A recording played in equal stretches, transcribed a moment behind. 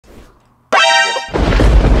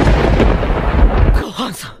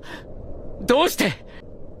どうして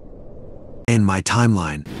In my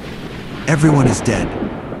timeline, everyone is dead.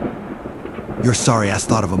 Your sorry-ass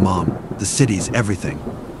thought of a mom, the cities, everything.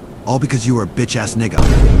 All because you were a bitch-ass nigga.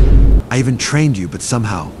 I even trained you, but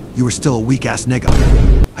somehow, you were still a weak-ass nigga.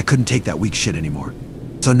 I couldn't take that weak shit anymore.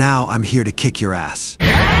 So now, I'm here to kick your ass.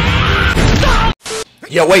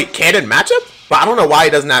 Yo, wait, canon matchup? But I don't know why he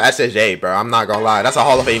doesn't have SSJ, bro. I'm not gonna lie. That's a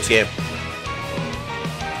Hall of Fame scam.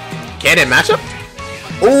 Canon matchup?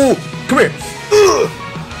 Ooh, come here.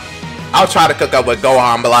 I'll try to cook up with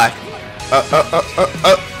Gohan, but like,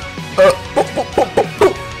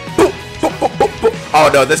 oh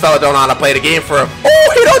no, this fella don't know how to play the game for real.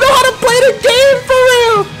 Oh, he don't know how to play the game for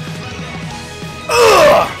real.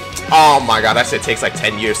 Oh my god, that shit takes like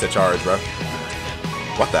 10 years to charge, bro.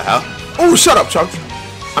 What the hell? Oh, shut up, Trunks.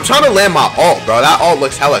 I'm trying to land my ult, bro. That ult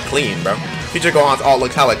looks hella clean, bro. Future Gohan's ult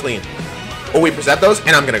looks hella clean. Oh, we present those,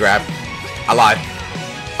 and I'm gonna grab. I lied.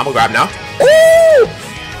 I'm gonna grab now. Ooh!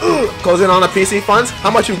 Closing on the PC funds. How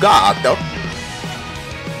much you got, Octo?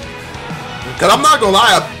 Cause I'm not gonna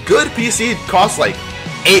lie, a good PC costs like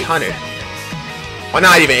 800. Well,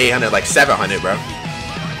 not even 800, like 700, bro.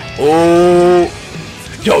 Ooh!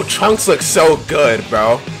 Yo, Trunks looks so good,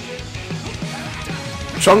 bro.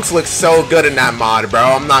 Trunks looks so good in that mod, bro.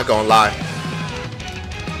 I'm not gonna lie.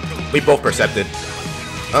 We both percepted.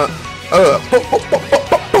 Boom,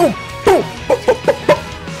 boom, boom.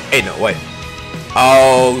 Ain't no way.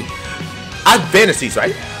 Oh, I've fantasies,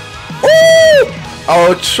 right? Ooh!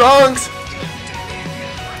 Oh, Trunks.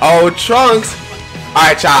 Oh, Trunks. All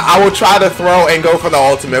right, child. I will try to throw and go for the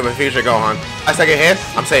ultimate with Future Gohan. A second hand.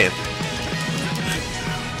 I'm saying.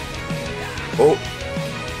 Oh.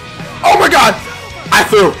 Oh my God. I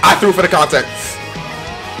threw for the content.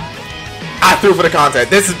 I threw for the content.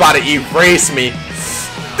 This is about to erase me.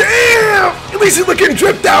 Damn! At least he's looking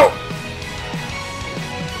dripped out.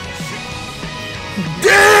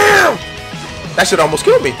 Damn! That should almost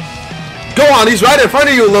kill me. Go on, he's right in front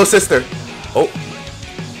of you, little sister. Oh.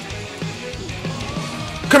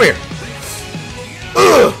 Come here.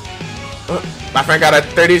 My friend got a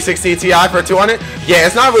 3060 Ti for 200. Yeah,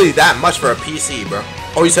 it's not really that much for a PC, bro.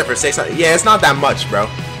 Oh, you said for 600? Yeah, it's not that much, bro.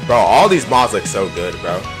 Bro, all these mods look so good,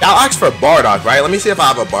 bro. I'll ask for Bardock, right? Let me see if I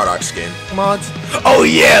have a Bardock skin. Mods? Oh,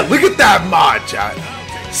 yeah, look at that mod, chat.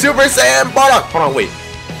 Super Saiyan Bardock. Hold on, wait.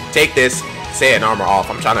 Take this Saiyan armor off.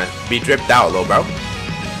 I'm trying to be dripped out, little bro.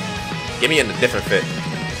 Get me in a different fit.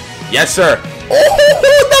 Yes, sir. Oh,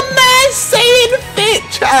 the Mad Saiyan fit,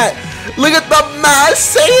 chat. Look at the Mad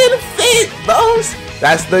Saiyan fit, bros.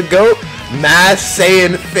 That's the GOAT. Mad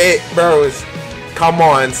Saiyan fit, bros. Come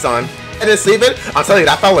on, son. And it's sleeping. I'm telling you,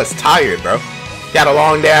 that fella's tired, bro. He had a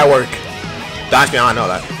long day at work. Don't ask me how I know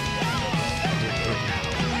that.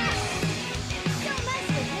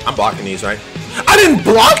 I'm blocking these, right? I didn't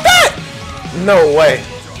block that? No way.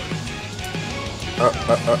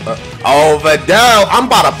 Oh, Vidal, I'm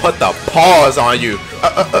about to put the pause on you.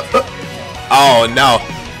 Oh, no.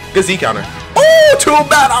 Good Z counter. Oh, too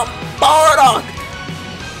bad I'm Bardock.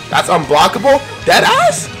 That's unblockable? Dead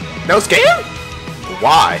ass? No scam?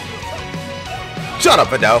 Why? Shut up,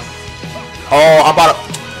 Vidal. Oh, I'm about to...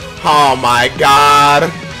 Oh, my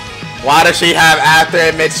God. Why does she have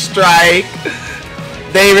after mid-strike?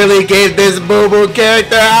 They really gave this boo-boo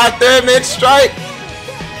character after mid-strike?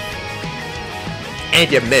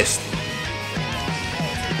 And you missed.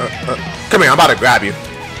 Come here, I'm about to grab you.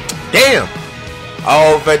 Damn.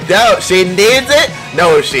 Oh, Vidal, she needs it?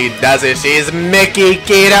 No, she doesn't. She's Mickey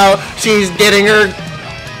Keto. She's getting her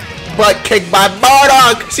butt kicked by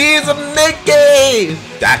Bardock. She's a Mickey.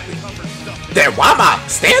 Exactly. Damn, why am I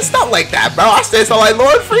stand stuff like that, bro? I stand stuff like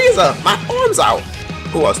Lord Frieza. My arms out.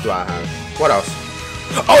 Who else do I have? What else?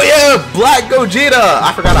 Oh yeah, Black Gogeta.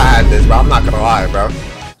 I forgot I had this, bro. I'm not gonna lie, bro.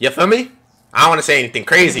 You feel me? I don't want to say anything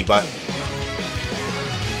crazy, but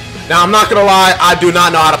now I'm not gonna lie. I do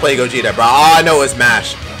not know how to play Gogeta, bro. All I know is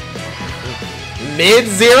mash.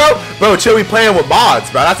 Mid-zero, bro. Chill, we playing with mods,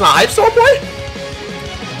 bro. That's not hype store boy.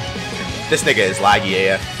 This nigga is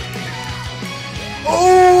laggy AF.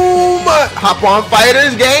 Oh my! Hop on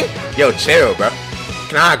fighters, gang. Yo, chill, bro.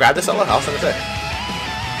 Can I grab this solo? I was gonna say.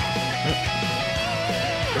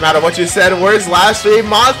 No matter what you said, words last stream,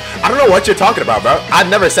 mods. I don't know what you're talking about, bro. I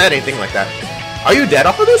never said anything like that. Are you dead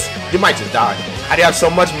off of this? You might just die. How do you have so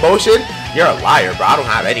much motion? You're a liar, bro. I don't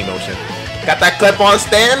have any motion. Got that clip on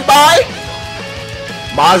standby?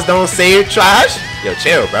 Mods don't save trash? Yo,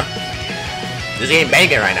 chill, bro. This game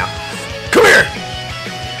banging right now. Come here!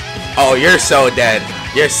 Oh, you're so dead.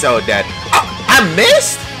 You're so dead. I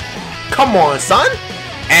missed? Come on, son.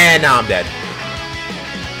 And now I'm dead.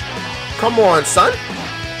 Come on, son.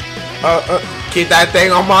 Keep that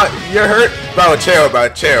thing on my... You're hurt? Bro, chill, bro.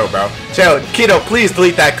 Chill, bro. Chill. Keto, please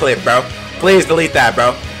delete that clip, bro. Please delete that,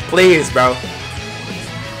 bro. Please, bro.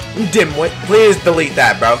 Dimwit, please delete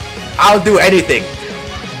that, bro. I'll do anything.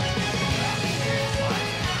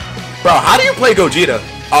 Bro, how do you play Gogeta?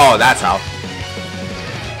 Oh, that's how.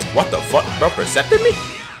 What the fuck? Bro, percepted me?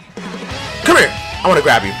 Come here. I want to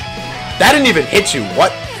grab you. That didn't even hit you.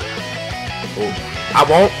 What? Oh, I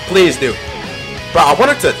won't. Please do. Bro, I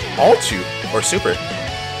wanted to ult you. Or super.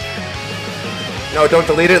 No, don't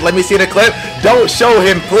delete it. Let me see the clip. Don't show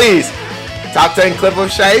him, please. Top 10 clip of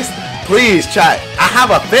Shice. Please, chat. I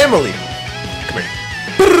have a family. Come here.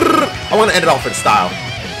 I want to end it off in style.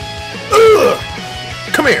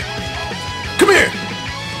 Come here. Come here.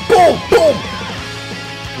 Boom, boom.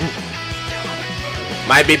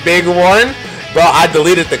 Might be big one. Bro, I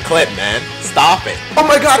deleted the clip, man. Stop it. Oh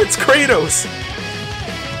my god, it's Kratos.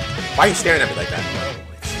 Why are you staring at me like that?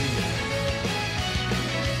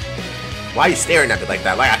 Why are you staring at me like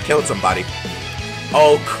that? Like I killed somebody.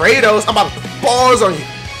 Oh, Kratos. I'm about to put the balls on you.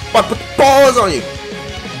 I'm about to put the balls on you.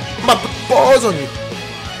 I'm about to put the balls on you.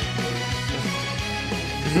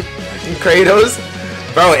 Kratos.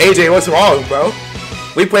 Bro, AJ, what's wrong, bro?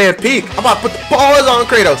 We playing peak. I'm about to put the balls on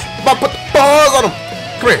Kratos. I'm about to put the balls on him.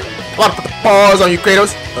 Come here. I'm about to put the balls on you,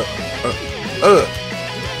 Kratos. I'm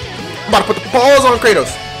about to put the balls on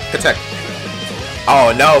Kratos. Protect.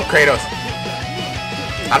 Oh, no, Kratos.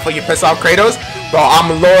 How the fuck you piss off Kratos? Bro,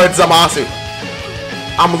 I'm Lord Zamasu.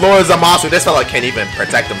 I'm Lord Zamasu. This fella can't even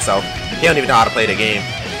protect himself. He don't even know how to play the game.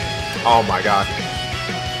 Oh my god.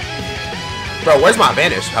 Bro, where's my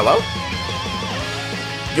vanish? Hello?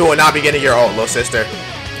 You will not be getting your ult, little sister.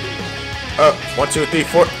 1, 2, 3,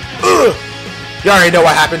 4. You already know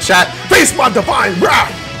what happened, chat. Face my divine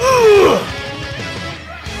wrath.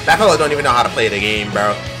 That fella don't even know how to play the game,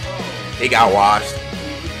 bro. He got washed.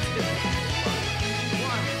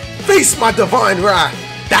 Face my divine wrath.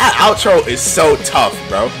 That outro is so tough,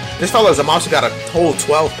 bro. This fella's also got a whole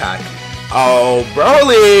 12 pack. Oh,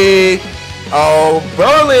 Broly. Oh,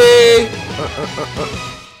 Broly.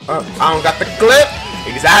 I don't got the clip.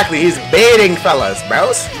 Exactly. He's baiting fellas,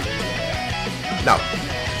 bros. No.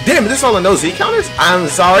 Damn, this fella knows Z counters? I'm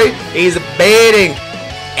sorry. He's baiting.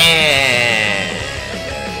 And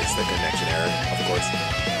it's the connection error, of course.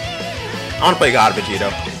 I want to play God Vegito.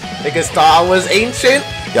 Because Star was ancient.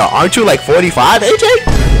 Yo, aren't you like 45, AJ?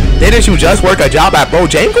 Didn't you just work a job at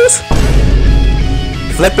Bojangles?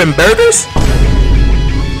 Flipping burgers?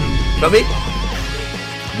 Feel me?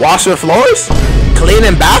 Washing floors?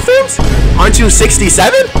 Cleaning bathrooms? Aren't you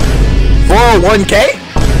 67? 401k?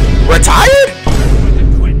 Retired?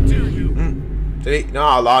 No,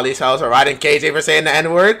 a lot of these fellas are riding KJ for saying the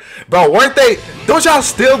N-word. Bro, weren't they? Don't y'all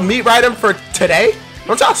still meat ride him for today?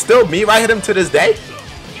 Don't y'all still meat ride him to this day?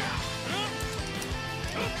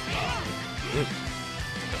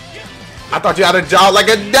 I thought you had a job like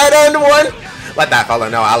a dead end one. Let that fella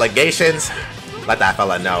know. Allegations. Let that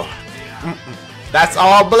fella know. That's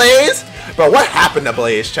all Blaze. Bro, what happened to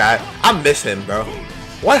Blaze, chat? I miss him, bro.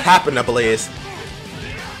 What happened to Blaze?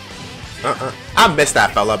 I miss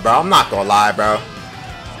that fella, bro. I'm not gonna lie, bro.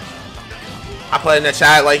 I put in the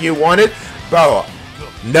chat like you wanted. Bro,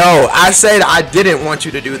 no. I said I didn't want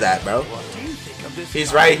you to do that, bro.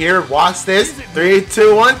 He's right here. Watch this. 3,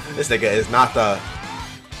 2, 1. This nigga is not the...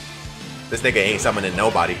 This nigga ain't summoning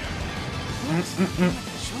nobody.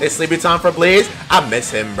 It's sleepy time for Blaze. I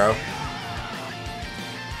miss him, bro.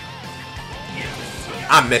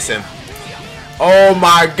 I miss him. Oh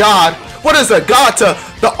my god. What is a god to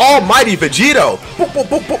the almighty Vegito? Boom, boom,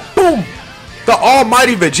 boom, boom, boom. The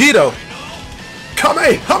almighty Vegito.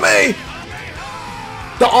 Kame, Kame.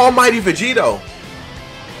 The almighty Vegito.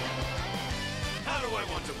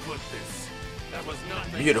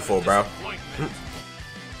 Beautiful, bro.